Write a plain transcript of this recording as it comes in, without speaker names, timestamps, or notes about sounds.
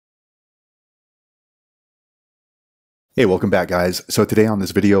Hey, welcome back guys. So today on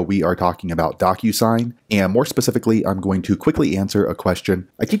this video, we are talking about DocuSign, and more specifically, I'm going to quickly answer a question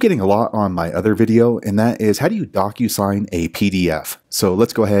I keep getting a lot on my other video, and that is, how do you DocuSign a PDF? So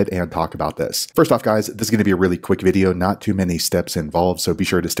let's go ahead and talk about this. First off guys, this is going to be a really quick video, not too many steps involved, so be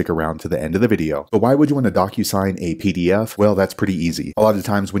sure to stick around to the end of the video. But why would you want to DocuSign a PDF? Well, that's pretty easy. A lot of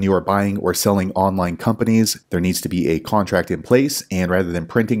times when you are buying or selling online companies, there needs to be a contract in place, and rather than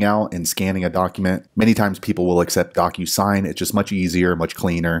printing out and scanning a document, many times people will accept DocuSign. It's just much easier, much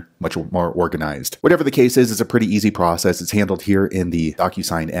cleaner, much more organized. Whatever the case is, it's a pretty easy process. It's handled here in the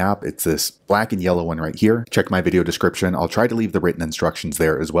DocuSign app. It's this black and yellow one right here. Check my video description. I'll try to leave the written instructions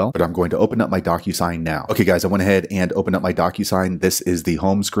there as well, but I'm going to open up my DocuSign now. Okay guys, I went ahead and opened up my DocuSign. This is the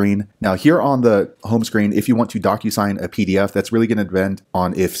home screen. Now here on the home screen, if you want to DocuSign a PDF, that's really going to depend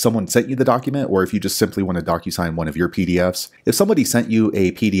on if someone sent you the document or if you just simply want to DocuSign one of your PDFs. If somebody sent you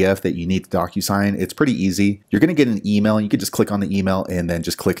a PDF that you need to DocuSign, it's pretty easy. You're going to get an email. You can just click on the email and then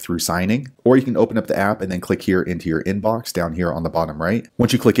just click through signing, or you can open up the app and then click here into your inbox down here on the bottom right.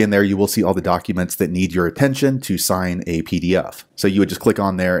 Once you click in there, you will see all the documents that need your attention to sign a PDF. So you would just click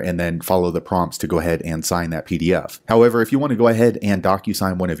on there and then follow the prompts to go ahead and sign that PDF. However, if you want to go ahead and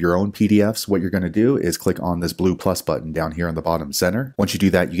DocuSign one of your own PDFs, what you're going to do is click on this blue plus button down here in the bottom center. Once you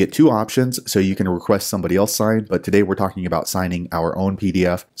do that, you get two options. So you can request somebody else sign, but today we're talking about signing our own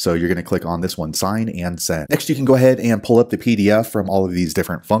PDF. So you're going to click on this one, sign and send. Next, you can go ahead and pull up the PDF from all of these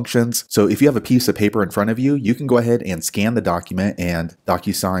different functions. So if you have a piece of paper in front of you, you can go ahead and scan the document and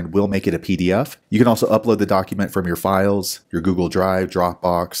DocuSign will make it a PDF. You can also upload the document from your files, your Google Drive,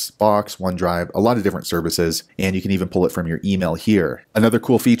 Dropbox, Box, OneDrive, a lot of different services, and you can even pull it from your email here. Another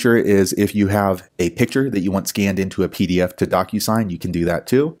cool feature is if you have a picture that you want scanned into a PDF to DocuSign, you can do that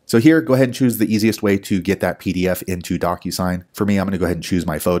too. So here, go ahead and choose the easiest way to get that PDF into DocuSign. For me, I'm going to go ahead and choose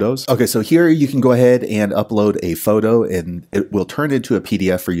my photos. Okay, so here you can go ahead and upload a photo and it will turn into a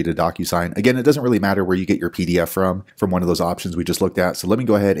PDF for you to DocuSign. Again, it doesn't really matter where you get your PDF from one of those options we just looked at. So let me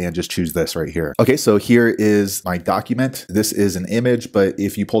go ahead and just choose this right here. Okay, so here is my document. This is an image, but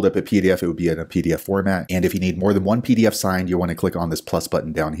if you pulled up a PDF, it would be in a PDF format. And if you need more than one PDF signed, you want to click on this plus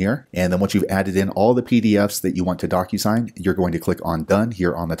button down here. And then once you've added in all the PDFs that you want to DocuSign, you're going to click on done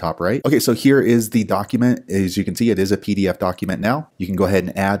here on the top right. Okay, so here is the document. As you can see, it is a PDF document now. You can go ahead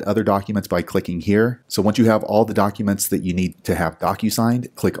and add other documents by clicking here. So once you have all the documents that you need to have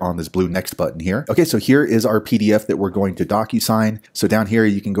DocuSigned, click on this blue next button here. Okay, so here is our PDF that we're going to DocuSign. So down here,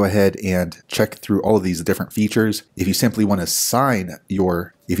 you can go ahead and check through all of these different features. If you simply want to DocuSign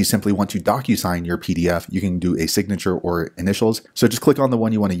your PDF, you can do a signature or initials. So just click on the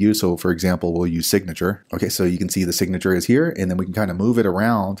one you want to use. So for example, we'll use signature. Okay, so you can see the signature is here, and then we can kind of move it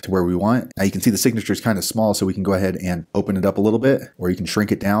around to where we want. Now you can see the signature is kind of small, so we can go ahead and open it up a little bit, or you can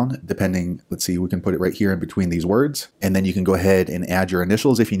shrink it down depending. Let's see, we can put it right here in between these words. And then you can go ahead and add your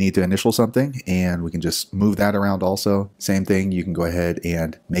initials if you need to initial something, and we can just move that around also. Same thing, you can go ahead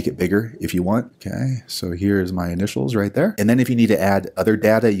and make it bigger if you want. Okay, so here's my initials right there. And then if you need to add other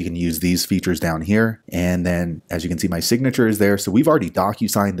data, you can use these features down here. And then as you can see, my signature is there. So we've already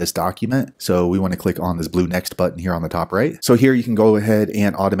DocuSigned this document. So we want to click on this blue next button here on the top right. So here you can go ahead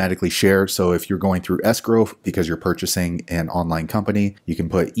and automatically share. So if you're going through escrow because you're purchasing an online company, you can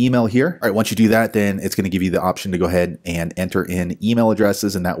put email here. All right, once you do that, then it's going to give you the option to go ahead and enter in email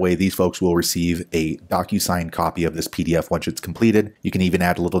addresses. And that way these folks will receive a DocuSign copy of this PDF once it's completed. You can even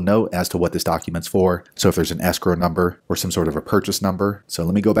add a little note as to what this document's for. So if there's an escrow number or some sort of a purchase number. So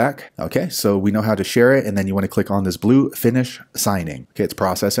let me go back. Okay, so we know how to share it, and then you want to click on this blue finish signing. Okay, it's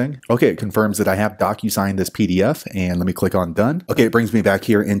processing. Okay, it confirms that I have DocuSigned this PDF, and let me click on done. Okay, it brings me back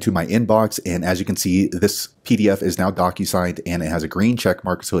here into my inbox, and as you can see, this PDF is now DocuSigned and it has a green check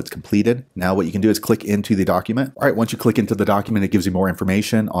mark, so it's completed. Now what you can do is click into the document. All right, once you click into the document, it gives you more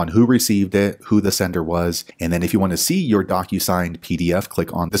information on who received it, who the sender was, and then if you want to see your DocuSigned PDF,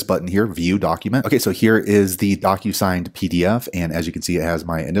 click on this button here, view document. Okay, so here is the DocuSigned PDF, and as you can see, it has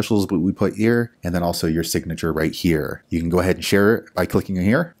my initials we put here, and then also your signature right here. You can go ahead and share it by clicking in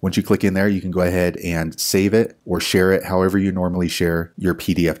here. Once you click in there, you can go ahead and save it or share it however you normally share your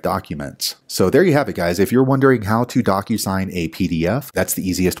PDF documents. So there you have it, guys. If you're wondering how to DocuSign a PDF, that's the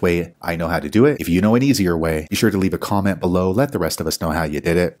easiest way I know how to do it. If you know an easier way, be sure to leave a comment below. Let the rest of us know how you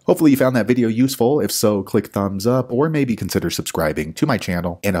did it. Hopefully you found that video useful. If so, click thumbs up or maybe consider subscribing to my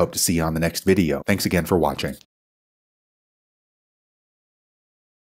channel, and I hope to see you on the next video. Thanks again for watching.